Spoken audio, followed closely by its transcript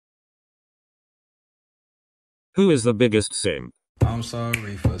Who is the biggest simp? I'm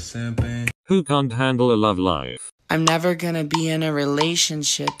sorry for simping. Who can't handle a love life? I'm never gonna be in a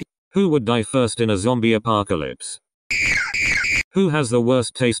relationship. Who would die first in a zombie apocalypse? Who has the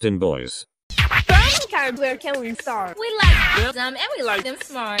worst taste in boys? Where can we start? We like them and we like them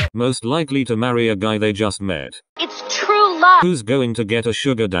smart. Most likely to marry a guy they just met. It's true love. Who's going to get a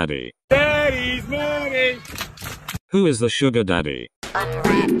sugar daddy? Daddy's money. Who is the sugar daddy? I'm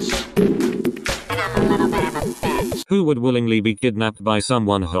rich. And I'm a little bit of a bitch. Who would willingly be kidnapped by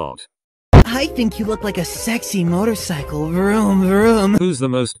someone hot? I think you look like a sexy motorcycle. Vroom, vroom. Who's the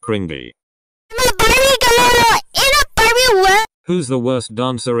most cringy? I'm a Barbie girl in a Barbie world. Who's the worst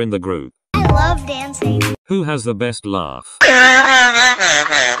dancer in the group? I love dancing. Who has the best laugh?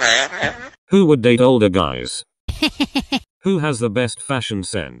 Who would date older guys? Who has the best fashion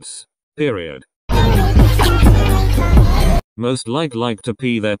sense? Period. Most like to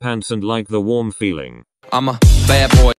pee their pants and like the warm feeling. I'm a bad boy.